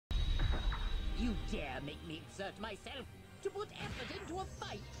You dare make me exert myself to put effort into a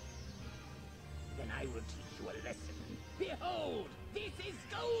fight? Then I will teach you a lesson. Behold, this is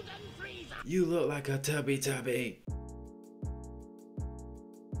Golden Freezer! You look like a tubby tubby.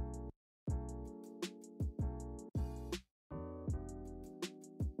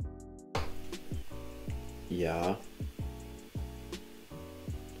 Yeah.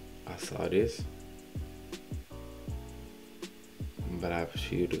 I saw this. But I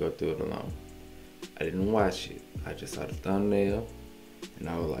choose to go through it alone. I didn't watch it. I just saw the thumbnail. And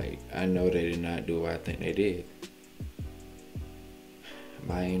I was like, I know they did not do what I think they did. Am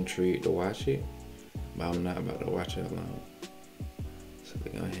I intrigued to watch it? But I'm not about to watch it alone. So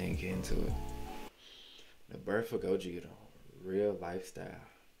we're gonna hang into it. The birth of Gogeta, real lifestyle.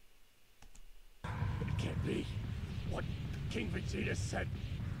 It can't be. What King Vegeta said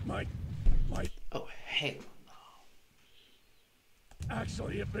might Oh, hell no.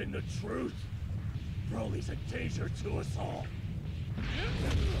 actually have been the truth. Broly's a danger to us all.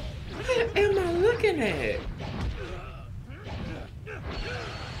 What am I looking at?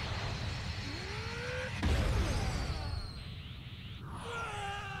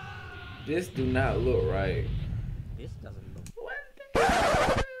 This do not look right. This doesn't look... What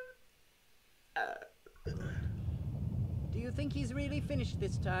the... Do you think he's really finished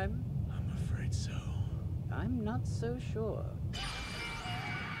this time? I'm afraid so. I'm not so sure.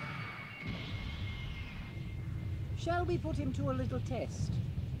 Shall we put him to a little test?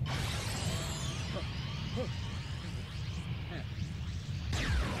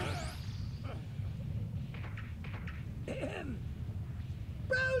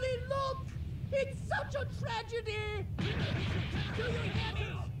 Broly, look! It's such a tragedy! Do you hear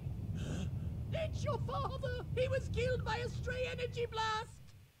me? It's your father! He was killed by a stray energy blast!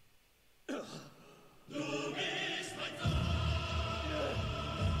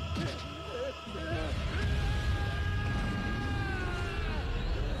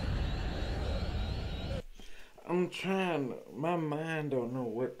 I'm trying, my mind don't know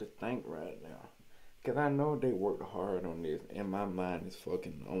what to think right now. Cause I know they worked hard on this and my mind is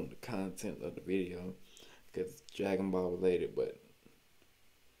fucking on the content of the video. Cause it's Dragon Ball related, but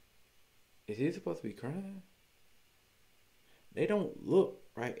is he supposed to be crying? They don't look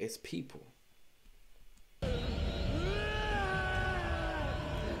right as people.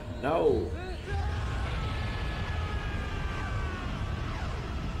 No.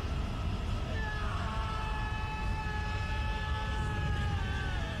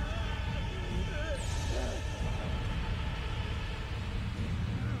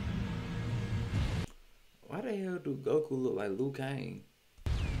 Why the hell do Goku look like Liu Kang?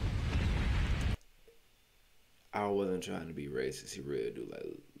 I wasn't trying to be racist. He really do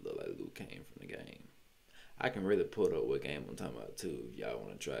look like Liu Kang from the game. I can really put up what game I'm talking about too. If y'all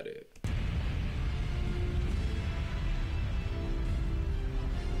want to try that.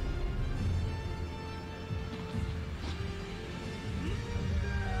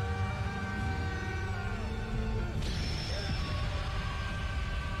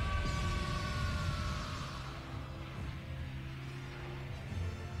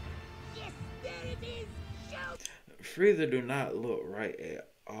 Yes, there it is! Shout Frieza do not look right at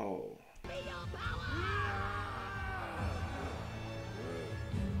all. me your power!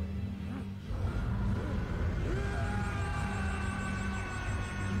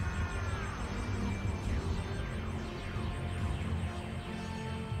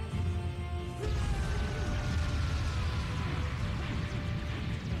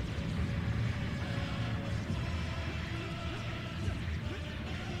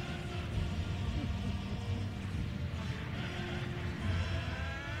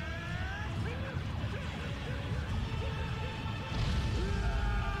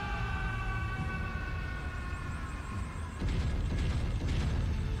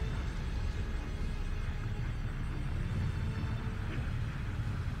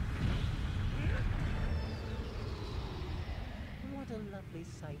 What a lovely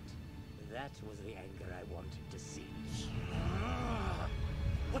sight. That was the anger I wanted to see.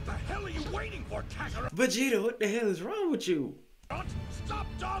 What the hell are you waiting for, Kakarot? Vegeta, what the hell is wrong with you? Stop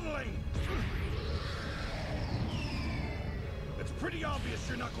dawdling! It's pretty obvious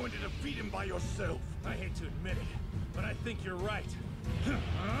you're not going to defeat him by yourself. I hate to admit it, but I think you're right.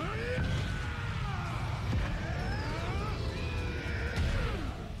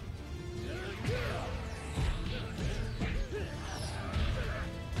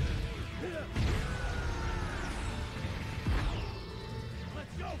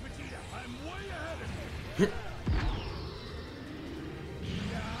 Let's go, Vegeta! I'm way ahead of you!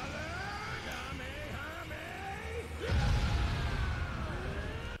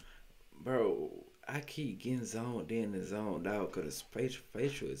 Bro, I keep getting zoned in and zoned out because the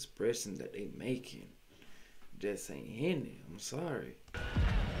facial expression that they making just ain't hitting. I'm sorry.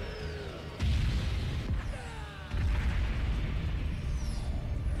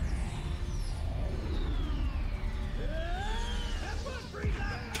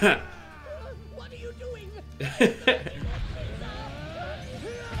 What are you doing?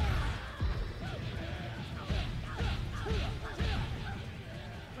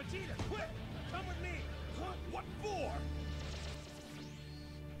 Vegeta, quick! Come with me! Huh? What for?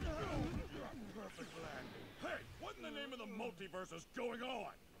 Perfect plan. Hey, what in the name of the multiverse is going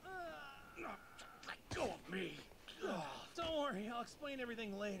on? Let go of me! Don't worry, I'll explain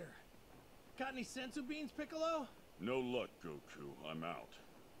everything later. Got any sensu beans, Piccolo? No luck, Goku. I'm out.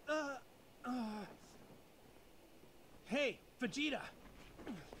 Hey, Vegeta.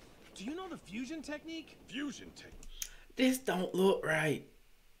 Do you know the fusion technique? Fusion technique. This don't look right.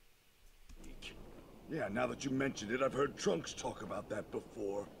 Yeah, now that you mentioned it, I've heard Trunks talk about that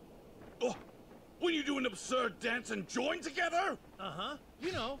before. Oh, when you do an absurd dance and join together? Uh-huh.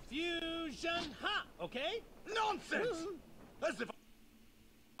 You know, fusion ha, okay? Nonsense! As if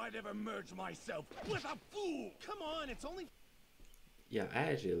I'd ever merge myself with a fool! Come on, it's only... Yeah, I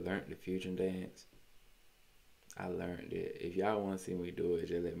actually learned the fusion dance. I learned it. If y'all want to see me do it,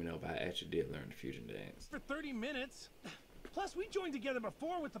 just let me know if I actually did learn the fusion dance. for 30 minutes. Plus, we joined together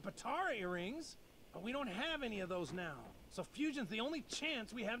before with the Patara earrings. But we don't have any of those now. So fusion's the only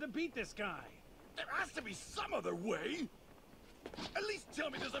chance we have to beat this guy. There has to be some other way! At least tell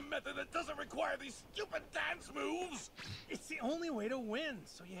me there's a method that doesn't require these stupid dance moves! It's the only way to win,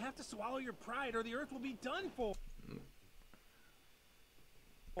 so you have to swallow your pride or the Earth will be done for.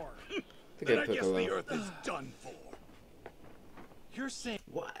 Then I guess the Earth is done for. You're saying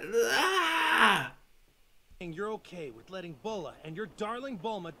What? Ah! you're okay with letting Bulla and your darling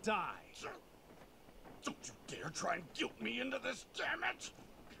Bulma die. Don't you dare try and guilt me into this, damn it!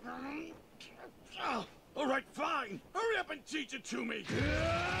 All right, fine. Hurry up and teach it to me.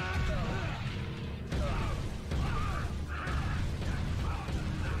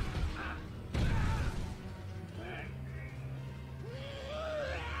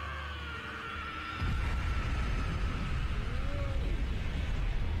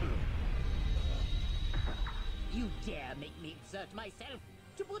 You dare make me exert myself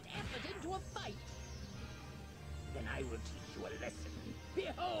to put effort into a fight? Then I will teach you a lesson.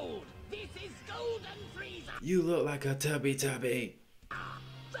 Behold, this is Golden Frieza, You look like a tubby tubby.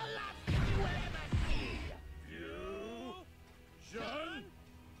 the last you will ever see. Fusion!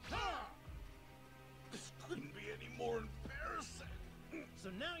 Ha! This couldn't be any more embarrassing. So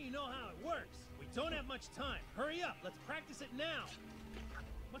now you know how it works. We don't have much time. Hurry up, let's practice it now.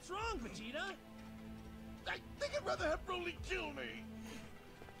 What's wrong, Vegeta? I think I'd rather have Broly kill me.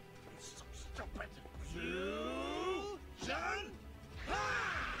 He's so stupid. Fusion!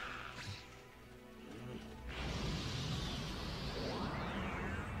 Ha!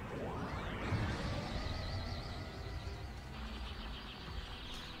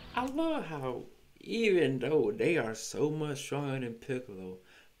 I love how even though they are so much stronger than Piccolo,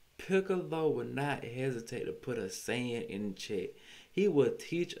 Piccolo would not hesitate to put a Saiyan in check. He will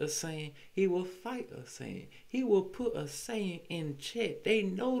teach a Saiyan. He will fight a Saiyan. He will put a Saiyan in check. They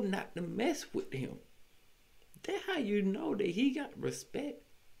know not to mess with him. That's how you know that he got respect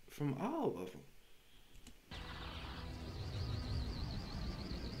from all of them.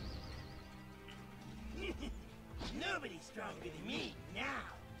 Nobody's stronger than me now.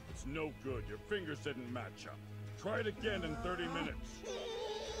 It's no good. Your fingers didn't match up. Try it again in 30 minutes.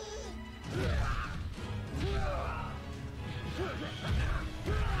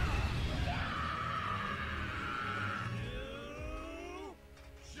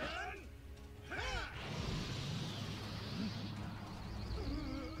 Fusion! Ha!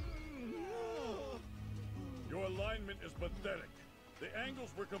 Your alignment is pathetic. The angles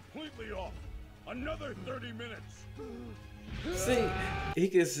were completely off. Another 30 minutes. See, he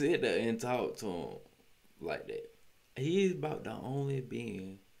can sit there and talk to him like that. He's about the only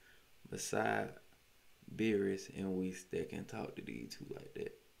being beside Beerus and Whis that can talk to these two like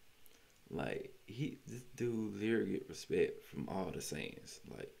that. Like, this dude literally get respect from all the Saiyans.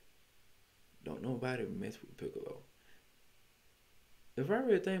 Like, don't nobody mess with Piccolo. If I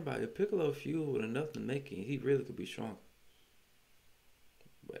really think about it, if Piccolo fueled with enough to make it, he really could be stronger.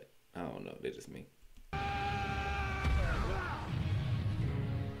 But I don't know, that's just me.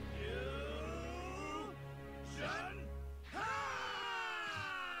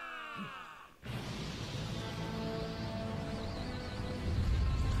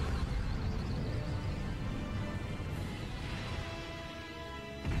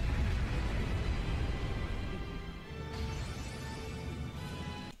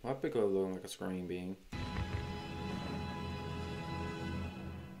 Why Piccolo looking like a screen being?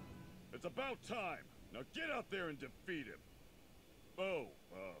 It's about time. Now get out there and defeat him. Oh,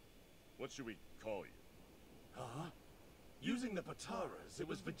 what should we call you? Huh? Using the Pataras, it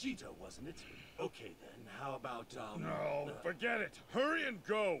was Vegeta, wasn't it? Okay then, how about, No, forget it. Hurry and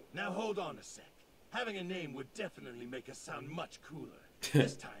go. Now hold on a sec. Having a name would definitely make us sound much cooler.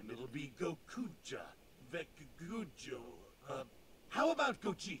 This time it'll be Gokuja, Vekujo, how about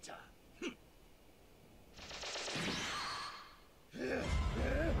Gogeta?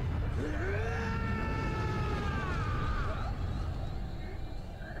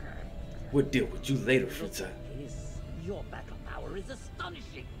 We'll deal with you later, Frieza. Your battle power is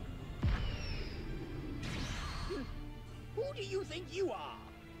astonishing. Who do you think you are?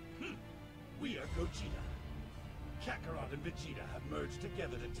 We are Gogeta. Kakarot and Vegeta have merged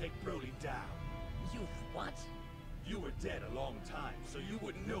together to take Broly down. You what? You were dead a long time, so you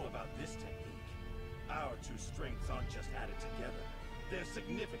wouldn't know about this technique. Our two strengths aren't just added together. They're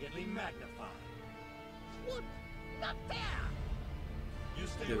significantly magnified. What? Not fair! You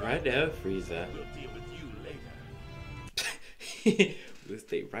stay You're right there, Frieza. We'll deal with you later. We'll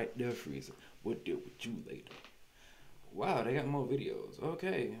stay right there, Frieza. We'll deal with you later. Wow, they got more videos.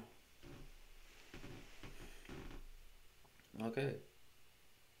 Okay. Okay.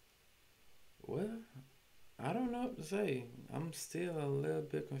 Well, I don't know what to say. I'm still a little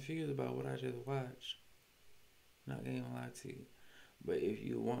bit confused about what I just watched. Not gonna lie to you. But if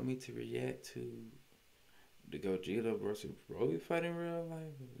you want me to react to the Gogeta versus Broly fight in real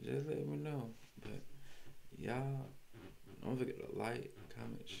life, just let me know. But y'all, don't forget to like,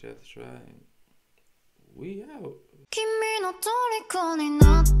 comment, share, subscribe, and we out. 君の虜に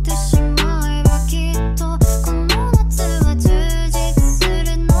なってしまえばきっと